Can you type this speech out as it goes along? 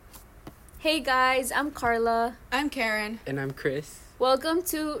Hey guys, I'm Carla. I'm Karen. And I'm Chris. Welcome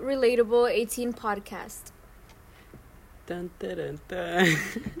to Relatable 18 Podcast. Dun, dun, dun, dun.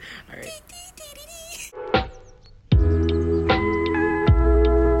 All right.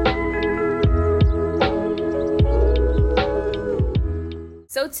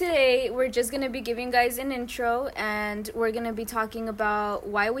 So today we're just going to be giving you guys an intro and we're going to be talking about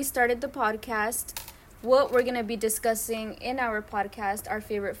why we started the podcast, what we're going to be discussing in our podcast, our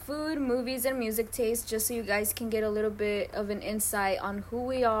favorite food, movies, and music taste, just so you guys can get a little bit of an insight on who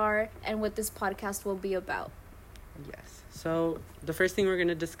we are and what this podcast will be about. Yes. So the first thing we're going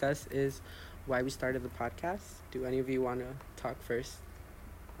to discuss is why we started the podcast. Do any of you want to talk first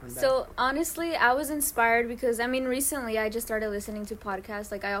on that? So honestly, I was inspired because, recently I just started listening to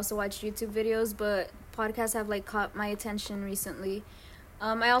podcasts. I also watch YouTube videos, but podcasts have, caught my attention recently.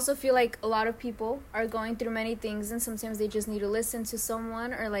 I also feel like a lot of people are going through many things, and sometimes they just need to listen to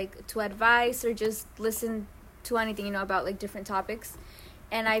someone or to advice or just listen to anything, about different topics.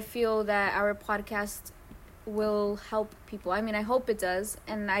 And I feel that our podcast will help people. I hope it does.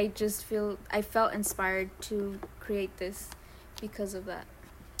 And I felt inspired to create this because of that.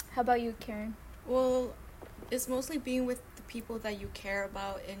 How about you, Karen? Well, it's mostly being with the people that you care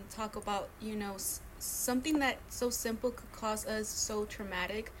about and talk about, something that so simple could cause us so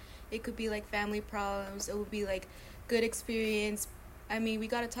traumatic. It could be family problems. It would be good experience. We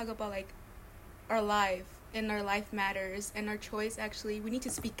got to talk about our life, and our life matters, and our choice. Actually, we need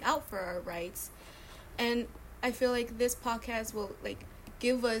to speak out for our rights. And I feel like this podcast will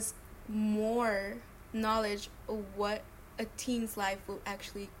give us more knowledge of what a teen's life will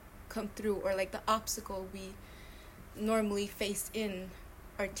actually come through, or the obstacle we normally face in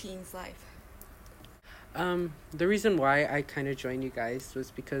our teen's life. The reason why I kind of joined you guys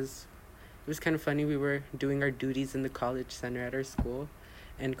was because it was kind of funny. We were doing our duties in the college center at our school,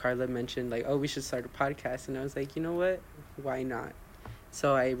 and Carla mentioned we should start a podcast, and I was like, you know what, why not?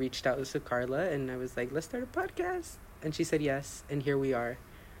 So I reached out to Carla and I was like, let's start a podcast, and she said yes, and here we are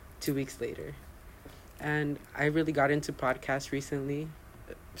 2 weeks later. And I really got into podcasts recently,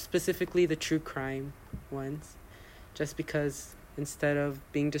 specifically the true crime ones, just because instead of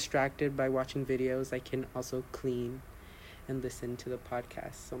being distracted by watching videos, I can also clean and listen to the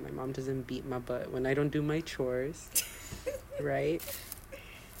podcast so my mom doesn't beat my butt when I don't do my chores. Right?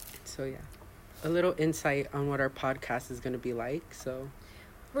 So yeah, a little insight on what our podcast is going to be like. So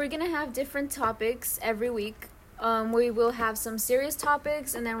we're going to have different topics every week. We will have some serious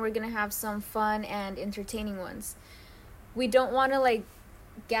topics, and then we're going to have some fun and entertaining ones. We don't want to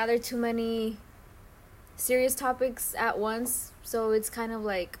gather too many serious topics at once, so it's kind of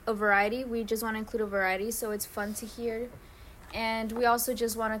a variety. We just want to include a variety so it's fun to hear. And we also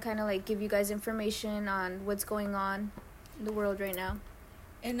just want to kind of give you guys information on what's going on in the world right now.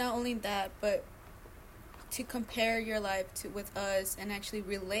 And not only that, but to compare your life with us and actually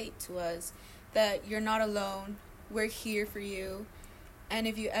relate to us, that you're not alone. We're here for you. And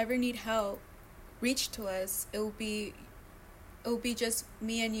if you ever need help, reach to us. It will be just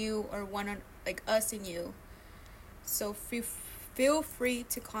me and you, or us and you. So feel free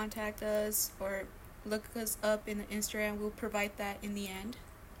to contact us or look us up in the Instagram. We'll provide that in the end.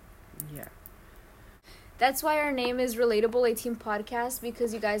 Yeah. That's why our name is Relatable 18 Podcast,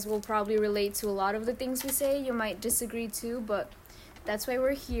 because you guys will probably relate to a lot of the things we say. You might disagree too, but that's why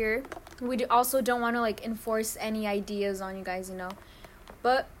we're here. We also don't want to enforce any ideas on you guys,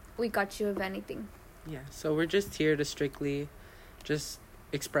 but we got you if anything. Yeah, so we're just here to strictly just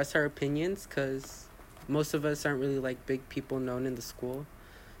express our opinions, because most of us aren't really big people known in the school.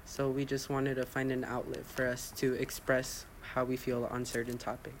 So we just wanted to find an outlet for us to express how we feel on certain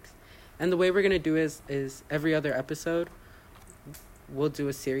topics. And the way we're going to do is every other episode, we'll do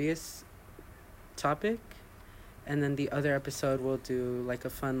a serious topic. And then the other episode, we'll do a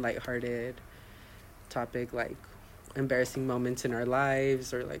fun, lighthearted topic, embarrassing moments in our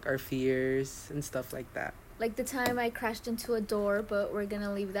lives, or our fears and stuff like that. Like the time I crashed into a door, but we're going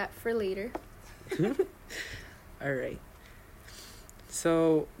to leave that for later. All right.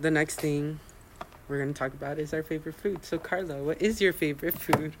 So the next thing we're going to talk about is our favorite food. So Carla, what is your favorite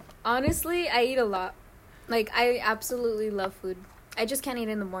food? Honestly, I eat a lot. I absolutely love food. I just can't eat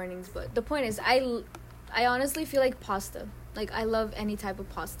in the mornings, but the point is I honestly feel like pasta. I love any type of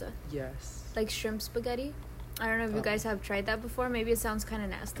pasta. Yes. Shrimp spaghetti. I don't know if you guys have tried that before. Maybe it sounds kind of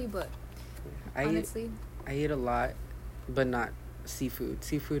nasty, but honestly. I eat a lot, but not seafood.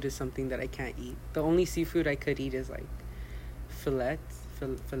 Seafood is something that I can't eat. The only seafood I could eat is filetes.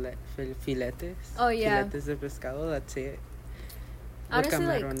 Oh, yeah. Filetes de pescado, that's it. Honestly,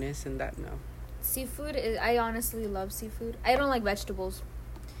 camarones and that, no. Seafood, I honestly love seafood. I don't like vegetables.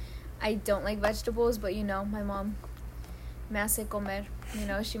 I don't like vegetables, but my mom me hace comer.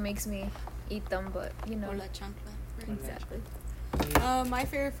 She makes me eat them, but Or la chancla. Right? exactly. My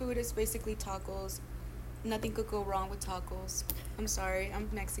favorite food is basically tacos. Nothing could go wrong with tacos. I'm sorry, I'm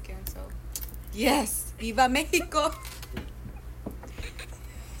Mexican, so yes, viva Mexico.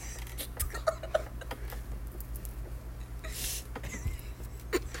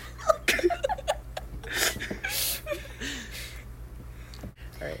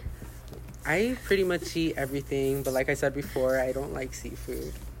 All right. I pretty much eat everything, but like I said before, I don't like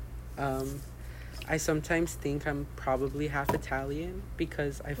seafood. I sometimes think I'm probably half Italian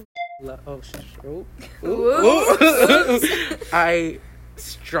because I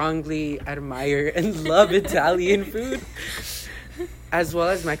strongly admire and love Italian food as well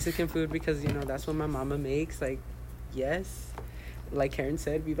as Mexican food because that's what my mama makes. Like, yes, like Karen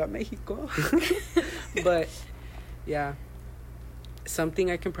said, viva Mexico. But yeah,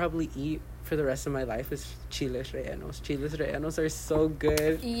 something I can probably eat for the rest of my life is chiles rellenos. Chiles rellenos are so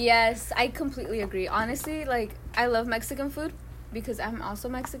good. Yes, I completely agree. Honestly, like, I love Mexican food because I'm also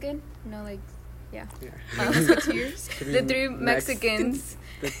Mexican. Yeah. Musketeers. The three Mexicans.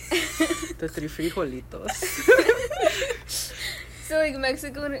 The three frijolitos. So, like,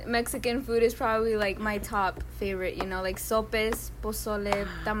 Mexican food is probably, like, my top favorite, like, sopes, pozole,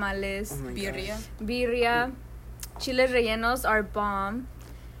 tamales, Oh my Birria. birria. Chiles rellenos are bomb.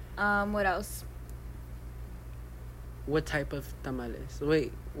 What else? What type of tamales?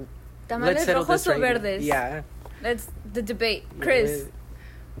 Wait. Tamales let's settle rojos this o right now. verdes? Yeah. That's the debate. Chris.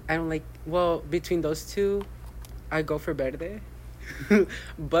 I don't like. Well, between those two, I go for verde.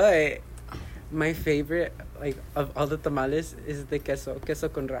 But my favorite, like, of all the tamales is the queso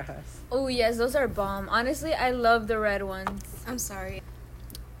con rajas. Oh, yes, those are bomb. Honestly, I love the red ones. I'm sorry.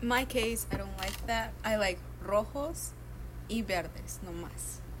 In my case, I don't like that. I like rojos y verdes, no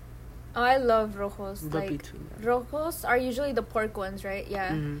más. Oh, I love rojos. But Like, between them. rojos are usually the pork ones, right?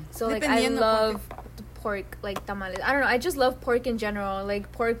 Yeah. Mhm. So, like, I Dependiendo love the pork, like, tamales. I don't know. I just love pork in general.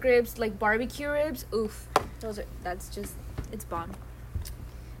 Like, pork ribs, like, barbecue ribs. Oof. It's bomb.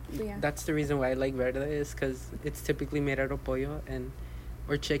 But yeah. That's the reason why I like verde is because it's typically made out of pollo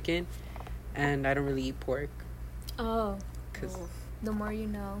or chicken, and I don't really eat pork. Oh, Cause, the more you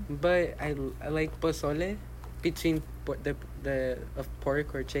know. but I like pozole between the of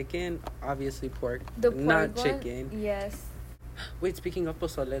pork or chicken. Obviously pork, The pork not one? chicken. Yes. Wait, speaking of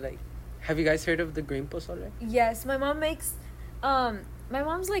pozole, like, have you guys heard of the green pozole? Yes, my mom makes my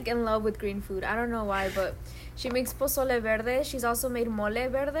mom's like in love with green food. I don't know why, but she makes pozole verde. She's also made mole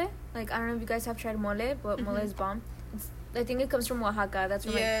verde. Like, I don't know if you guys have tried mole, but mole is bomb. I think it comes from Oaxaca. That's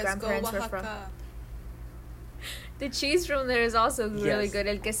where Yes, my grandparents go were from. Oaxaca. The cheese from there is also really Yes. good.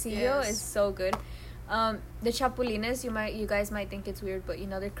 El quesillo Yes. is so good. The chapulines, you guys might think it's weird, but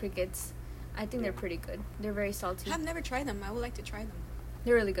they're crickets. I think they're pretty good. They're very salty. I've never tried them. I would like to try them.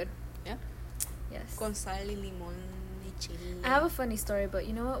 They're really good. Yeah? Yes. Con sal y limón y chile. I have a funny story, but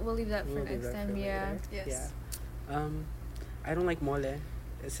you know what? We'll leave that for We'll leave next that time. for Yeah. later. Yes. Yeah. I don't like mole.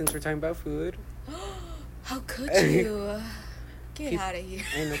 Since we're talking about food, How could you? Get Peop- out of here.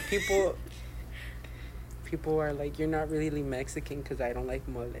 I know people are like, you're not really Mexican because I don't like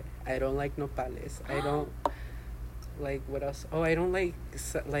mole. I don't like nopales. I don't like, what else? Oh, I don't like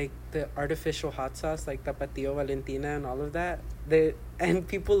the artificial hot sauce, like Tapatio, Valentina, and all of that. And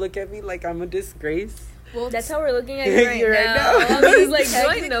people look at me like I'm a disgrace. Well, That's how we're looking at you right You're right now. now. I was like,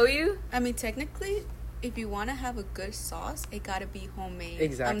 do I know you? I mean, technically, if you want to have a good sauce, it gotta be homemade.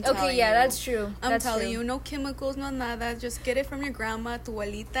 Exactly. I'm telling Okay, yeah, you. that's true. I'm That's telling true. you, no chemicals, no nada. Just get it from your grandma, tu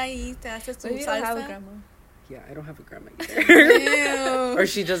abuelita, y te haces tu Maybe you don't have a salsa. grandma. Yeah, I don't have a grandma either. Ew. Or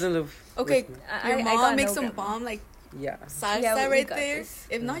she doesn't live. Okay, with me. your I mom got makes no some grandma. bomb like Yeah. salsa Yeah, we right got there. this.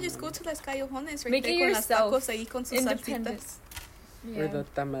 If not, just go to las callejones right Make there it con las yourself. tacos ahí con sus Independent. salsitas. Or Yeah. the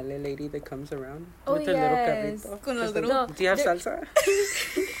tamale lady that comes around Oh, with her yes. little carrito. Con los Just like, little- do you have there-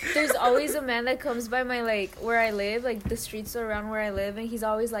 salsa? There's always a man that comes by my, like, where I live, like, the streets around where I live, and he's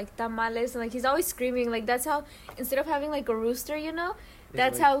always like, tamales, and, like, he's always screaming. Like, that's how, instead of having, like, a rooster,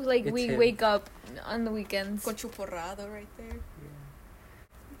 that's like, how, like, it's we him. wake up on the weekends. Con chuporrado right there.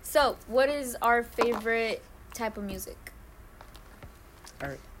 So, what is our favorite type of music? All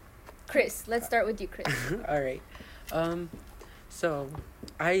right. Chris, let's start with you, Chris. All right. So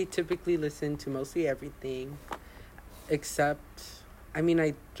I typically listen to mostly everything, except, I mean,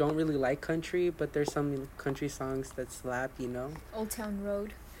 I don't really like country, but there's some country songs that slap, Old Town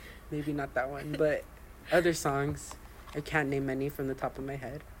Road. Maybe not that one, but other songs. I can't name any from the top of my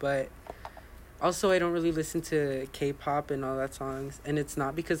head, but also I don't really listen to K-pop and all that songs, and it's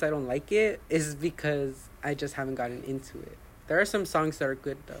not because I don't like it, it's because I just haven't gotten into it. There are some songs that are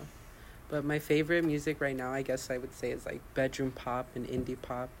good though. But my favorite music right now, I guess I would say, is like bedroom pop and indie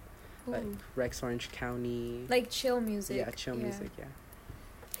pop, like Ooh. Rex Orange County. Like chill music. Yeah, chill music. Yeah.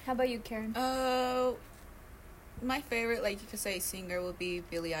 How about you, Karen? My favorite, like you could say, singer would be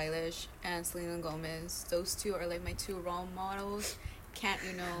Billie Eilish and Selena Gomez. Those two are like my two role models. Can't,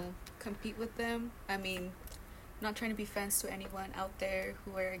 compete with them. I mean, not trying to be friends to anyone out there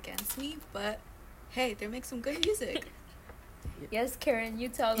who are against me, but hey, they make some good music. Yes, Karen, you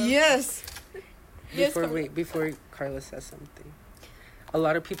tell them. Yes. Before Carla says something, a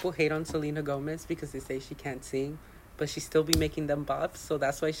lot of people hate on Selena Gomez because they say she can't sing, but she still be making them bops, so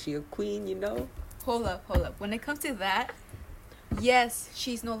that's why she a queen, Hold up. When it comes to that, yes,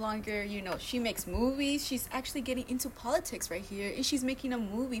 she's no longer, she makes movies. She's actually getting into politics right here, and she's making a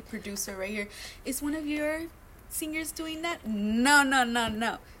movie producer right here. Is one of your singers doing that?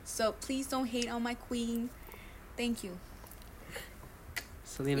 No. So please don't hate on my queen. Thank you.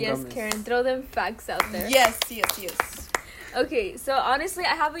 Selena Yes, Gomez. Karen, throw them facts out there. Yes. Okay, so honestly,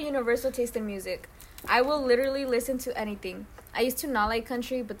 I have a universal taste in music. I will literally listen to anything. I used to not like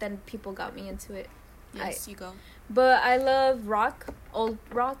country, but then people got me into it. Yes, you go. But I love rock, old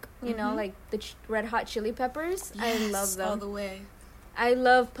rock, you know, Mhm. like the Red Hot Chili Peppers. I love them. all the way. I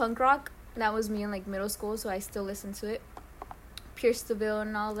love punk rock. That was me in like middle school, so I still listen to it. Pierce the Veil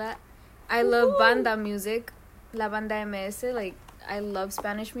and all that. I love banda music, La Banda MS. Like I love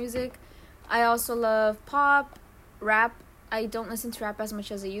Spanish music. I also love pop, rap. I don't listen to rap as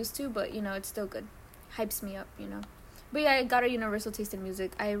much as I used to, but it's still good. Hypes me up, But yeah, I got a universal taste in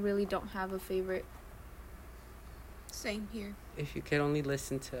music. I really don't have a favorite. Same here. If you could only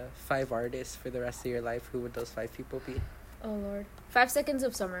listen to 5 artists for the rest of your life, who would those 5 people be? Oh Lord. 5 Seconds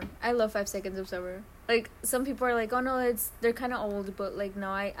of Summer. I love 5 Seconds of Summer. Like some people are like, oh no, they're kind of old, but like no,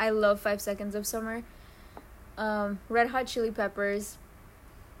 I love 5 Seconds of Summer. Red Hot Chili Peppers.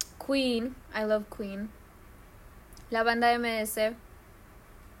 Queen. I love Queen. La Banda MS.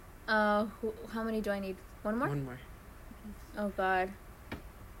 How many do I need? One more? One more. Oh God.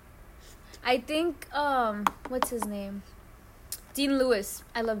 I think what's his name? Dean Lewis.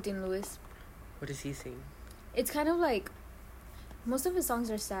 I love Dean Lewis. What does he sing? It's kind of like most of his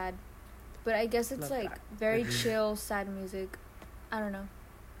songs are sad, but I guess it's Love like that. very chill sad music. I don't know.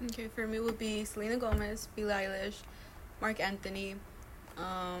 Okay, for me would be Selena Gomez, Billie Eilish, Mark Anthony,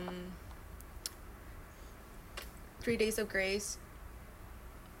 3 Days of Grace,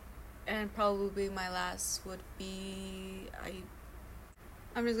 and probably my last would be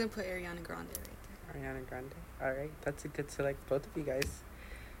I'm just gonna put Ariana Grande right there. Ariana Grande. All right, that's a good select. Both of you guys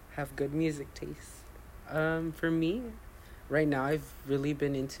have good music taste. For me, right now I've really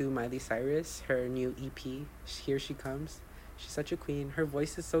been into Miley Cyrus. Her new EP, Here She Comes. She's such a queen. Her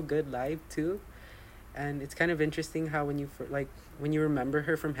voice is so good live too, and it's kind of interesting how when you remember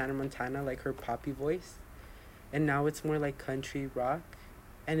her from Hannah Montana, like her poppy voice, and now it's more like country rock,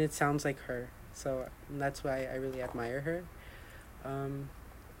 and it sounds like her. So that's why I really admire her.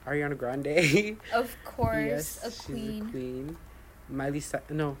 Ariana Grande. Of course, Yes, a she's queen. a queen.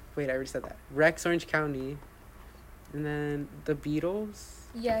 No, wait, I already said that. Rex Orange County. And then the Beatles.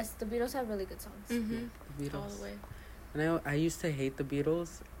 Yes, the Beatles have really good songs. Mm-hmm. The Beatles. All the way. And I used to hate the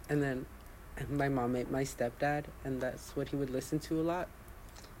Beatles. And then my mom made my stepdad. And that's what he would listen to a lot.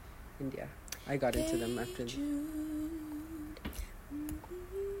 And yeah, I got into them after.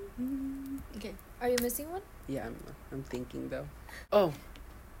 Okay. Are you missing one? Yeah, I'm thinking though. Oh.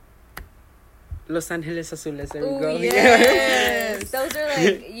 Los Angeles Azules. There we Ooh, go. yes. Those are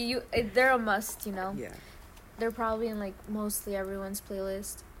like they're a must, Yeah. They're probably in like mostly everyone's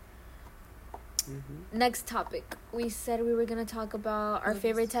playlist. Mm-hmm. Next topic. We said we were gonna talk about our Movies.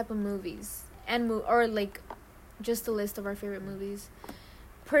 favorite type of movies or like just a list of our favorite movies.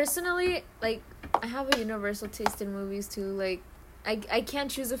 Personally, like I have a universal taste in movies too. Like I can't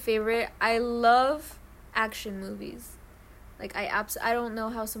choose a favorite. I love action movies. Like I don't know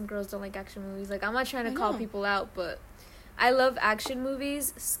how some girls don't like action movies. Like I'm not trying to I call know. people out, but I love action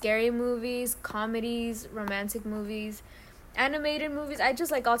movies, scary movies, comedies, romantic movies, animated movies. I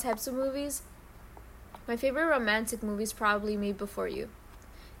just like all types of movies. My favorite romantic movie is probably Me Before You.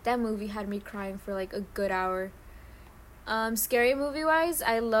 That movie had me crying for like a good hour. Scary movie wise,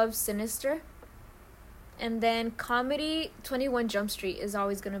 I love Sinister. And then comedy, 21 Jump Street is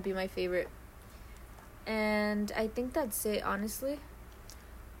always gonna be my favorite. And I think that's it, honestly.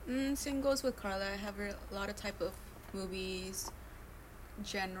 Same goes with Carla. I have a lot of type of movies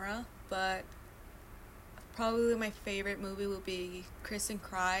genre, but probably my favorite movie will be Kiss and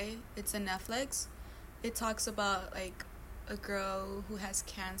Cry. It's on Netflix. It talks about like a girl who has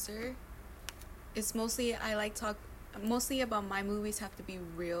cancer. It's mostly I like mostly about my movies have to be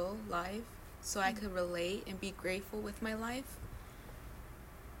real life, so I could relate and be grateful with my life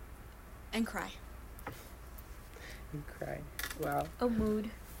and cry. And cry. Wow. A mood.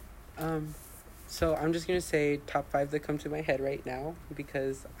 So I'm just gonna say top 5 that come to my head right now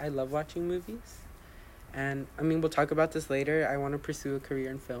because I love watching movies, and I mean we'll talk about this later. I want to pursue a career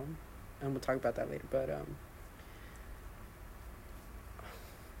in film, and we'll talk about that later. But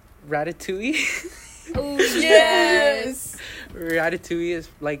Ratatouille. Oh Yes. Ratatouille is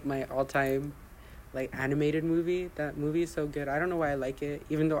like my all-time like animated movie. That movie is so good. I don't know why I like it,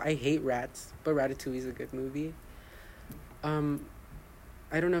 even though I hate rats, but Ratatouille is a good movie.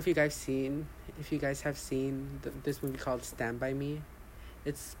 I don't know if you guys have seen this movie called Stand By Me.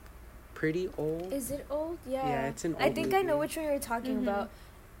 It's pretty old. Is it old? Yeah. Yeah, it's an old I think I know movie. which one you're talking Mhm. about.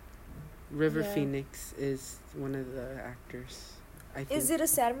 River Yeah. Phoenix is one of the actors. I think. Is it a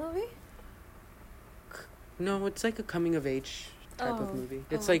sad movie? No, it's like a coming of age type of Oh. movie.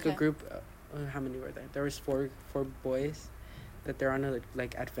 It's Oh, like a okay. group. How many were there? There was four boys, that they're on a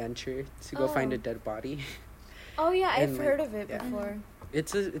like adventure to go find Oh. a dead body. Oh yeah, I've And, like, heard of it yeah. before.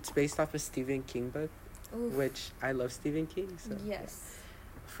 It's based off a Stephen King book, Oof. which I love Stephen King. So Yes.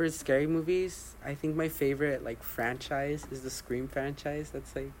 for scary movies, I think my favorite like franchise is the Scream franchise.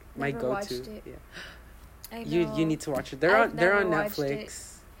 That's like my Never go-to. watched it. Yeah, I know. you need to watch it. They're I've on never watched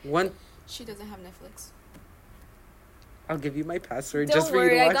Netflix. One, She doesn't have Netflix. I'll give you my password Don't just for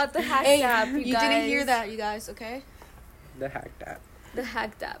worry, you to I watch got the hacked Hey, app. you You guys. didn't hear that, you guys, okay? the hacked app. The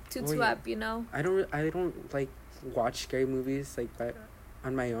hacked app, Tutu yeah. app. You know. I don't like watch scary movies like that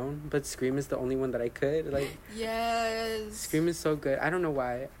on my own, but Scream is the only one that I could like. Yes. Scream is so good. I don't know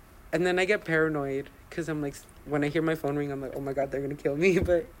why, and then I get paranoid because I'm like when I hear my phone ring, I'm like, oh my god, they're gonna kill me.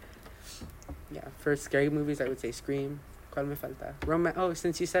 But yeah, for scary movies, I would say Scream. ¿Cuál me falta?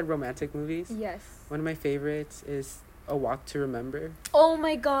 Since you said romantic movies, Yes. one of my favorites is A Walk to Remember. Oh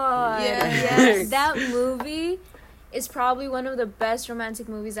my god. Yes. Yes. That movie is probably one of the best romantic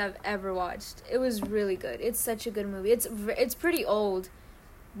movies I've ever watched. It was really good. It's such a good movie. It's pretty old,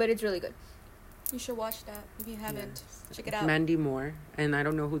 but it's really good. You should watch that if you haven't. Yes. Check it out. Mandy Moore, and I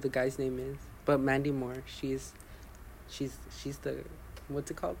don't know who the guy's name is, but Mandy Moore, she's the,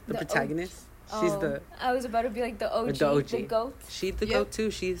 what's it called? The The protagonist. She's Oh, the I was about to be like the OG, The OG. the goat. she's the Yep.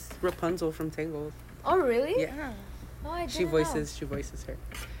 go-to. She's Rapunzel from Tangled. Oh really? Yeah. Oh, I didn't She know. voices her.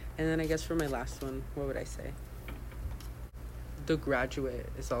 And then I guess for my last one, what would I say? The Graduate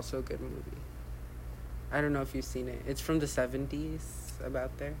is also a good movie. I don't know if you've seen it. It's from the 70s,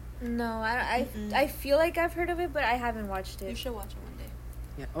 about there. No, I Mm-mm. feel like I've heard of it, but I haven't watched You it. should watch it one day.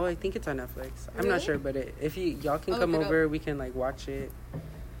 Yeah. Oh, I think it's on Netflix. I'm Really? not sure, but if y'all can I'll come look it up. over, we can like watch it.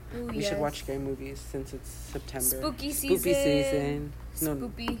 Ooh, We should watch scary movies since it's September. Spooky Spooky season. No,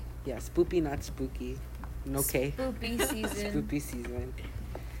 Spoopy. yeah, spoopy, not spooky. Okay. Spoopy season. Spoopy season.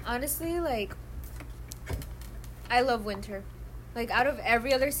 Honestly, like, I love winter. Like, out of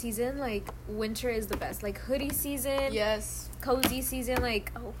every other season, like, winter is the best. Like, hoodie season, Yes. cozy season,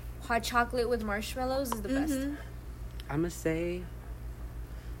 like, hot chocolate with marshmallows is the best. Mhm. I'm gonna say.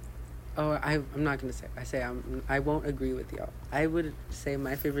 Oh, I'm not gonna say. I won't agree with y'all. I would say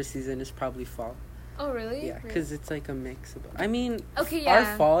my favorite season is probably fall. Oh, really? Yeah, because it's like a mix of. I mean, Okay, our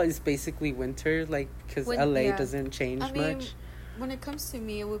yeah. fall is basically winter, like because LA Yeah. doesn't change I mean, much. when it comes to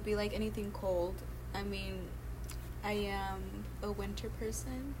me, it would be like anything cold. I mean, I am a winter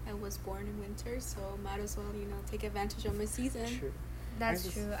person. I was born in winter, so might as well, take advantage of my season. True. That's I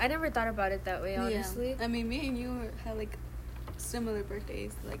just- true. I never thought about it that way, honestly. Yeah. I mean, me and you had like similar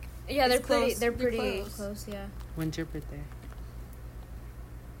birthdays. Like, Yeah, they're It's pretty. close. They're They're pretty close. close. Yeah. When's your birthday?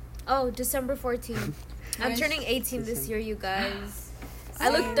 Oh, December 14th. I'm Nice. turning 18 this December. year, you guys. I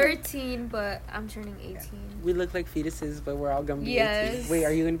look Same. 13, but I'm turning 18. We look like fetuses, but we're all gonna be 18. Yes. Wait,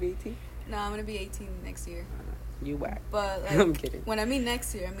 are you gonna be 18? no, I'm gonna be 18 next year. You whack. But like, I'm kidding. when I mean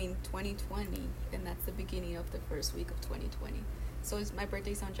next year, I mean 2020, and that's the beginning of the first week of 2020. So my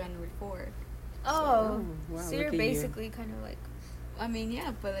birthday's on January 4th. Oh, wow, so you're look at you. basically kind of like. I mean,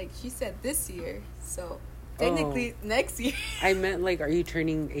 yeah, but like she said this year, so Oh. technically next year. I meant like, are you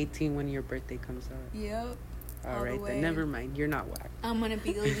turning 18 when your birthday comes up? Yep. All All the right, way. then never mind. You're not whack. I'm gonna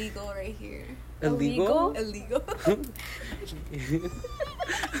be illegal right here. Illegal? Illegal.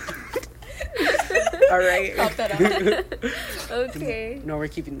 All right. Cut that out. Okay. No, we're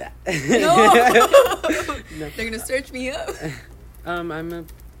keeping that. No. No. They're gonna search me up.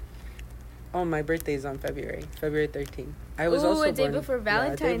 My birthday's on February 13th. I was Ooh, also a day born. before Yeah, a day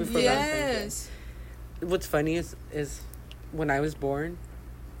Valentine's before Day. Valentine's Day. What's funny is when I was born,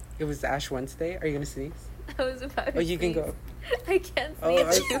 it was Ash Wednesday. Are you gonna sneeze? I was about to. Oh, you can sneeze. go. I can't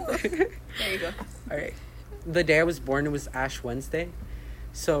Oh, sneeze. There you go. all right. the day I was born, it was Ash Wednesday.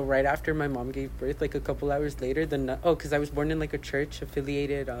 So right after my mom gave birth, like a couple hours later, because I was born in like a church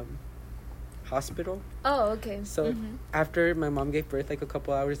affiliated hospital. Oh, okay. So Mhm. after my mom gave birth, like a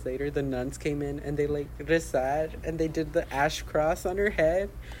couple hours later, the nuns came in and they like rezad and they did the ash cross on her head.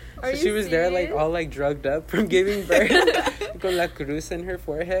 Are So you she was there like serious? all like drugged up from giving birth, con la cruz in her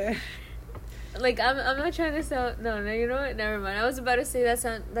forehead. Like I'm not trying to sound no, you know what? Never mind. I was about to say that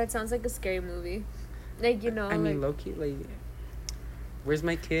sounds like a scary movie. Like, you know, I mean, low key, like, where's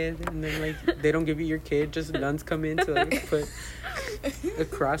my kid? And then like they don't give you your kid, just nuns come in to like put a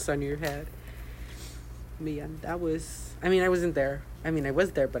cross on your head. But yeah, that was. I mean, I wasn't there. I mean, I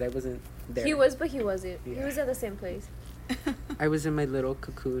was there, but I wasn't there. he was, but he wasn't. He Yeah. was at the same place. I was in my little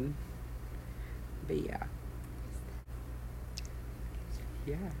cocoon. But yeah.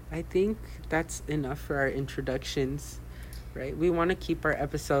 Yeah, I think that's enough for our introductions, right? We want to keep our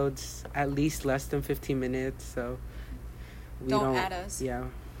episodes at least less than 15 minutes, so we Don't add us. Yeah.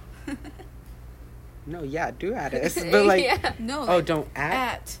 No, yeah, do add us. But like, yeah. No. oh, like, don't at?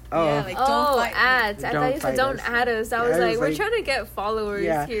 at. Oh. Yeah, like, Oh, don't fight. ads. I Don't thought you said fight don't us. add us. I Yeah, was I like, was we're like- trying to get followers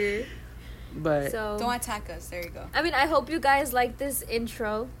Yeah. here. But So Don't attack us. There you go. I mean, I hope you guys like this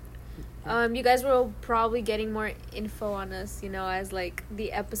intro. You guys will probably getting more info on us, you know, as like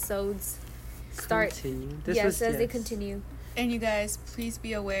the episodes start. continue. As they continue. And you guys, please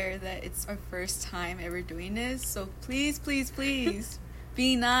be aware that it's our first time ever doing this. So please, please, please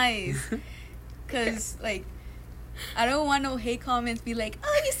be nice. Because, like, I don't want no hate comments be like,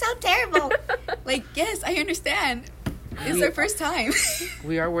 oh, you sound terrible. Like, yes, I understand. It's We- our first time.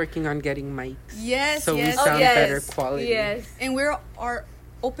 We are working on getting mics. Yes, So yes. we sound yes. better quality. Yes. And we're are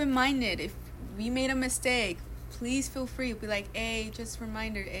open-minded. If we made a mistake, please feel free. Be like, hey, just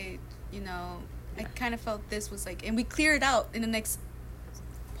reminder, hey, you know, I kind of felt this was like, and we clear it out in the next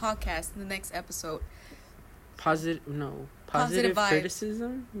podcast, in the next episode. Positive Positive vibes.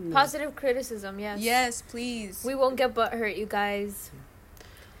 criticism? No. Positive criticism, yes. Yes, please. We won't get butthurt, you guys.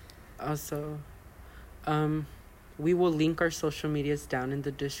 Also, we will link our social medias down in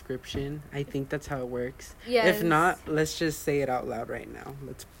the description. I think that's how it works. Yes. If not, let's just say it out loud right now.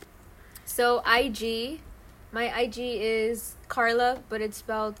 So IG, my IG is Carla, but it's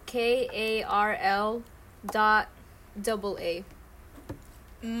spelled KARL .AA.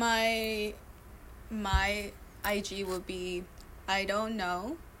 My IG will be I don't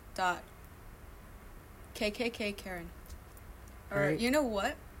know .KKK Karen. Or Alright. you know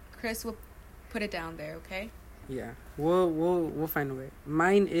what? Chris will put it down there, okay? Yeah, we'll find a way.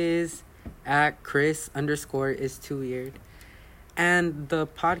 Mine is at Chris _ is too weird, and the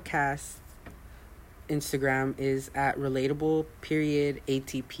podcast Instagram is at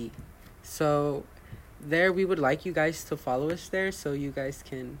relatable.ATP. So there, we would like you guys to follow us there, so you guys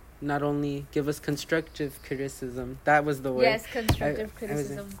can not only give us constructive criticism. That was the word. Yes, constructive I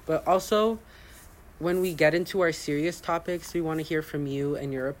criticism. but also, when we get into our serious topics, we want to hear from you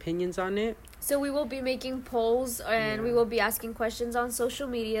and your opinions on it. So we will be making polls and we Yeah. will be asking questions on social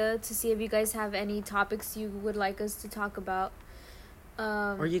media to see if you guys have any topics you would like us to talk about.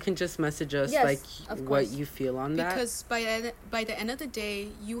 Or you can just message us yes, like of what course. you feel on that. Because by the end of the day,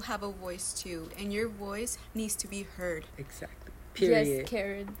 you have a voice too, and your voice needs to be heard. Exactly. Period. Yes,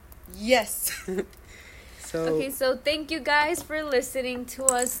 Karen. Yes. So Okay, so thank you guys for listening to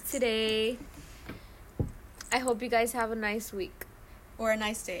us today. I hope you guys have a nice week. Or a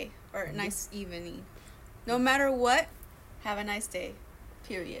nice day, or a nice evening. No matter what, have a nice day.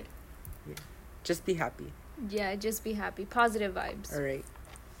 Period. just be happy. Yeah, just be happy. Positive vibes. All right.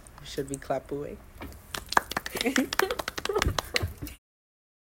 Should we clap away?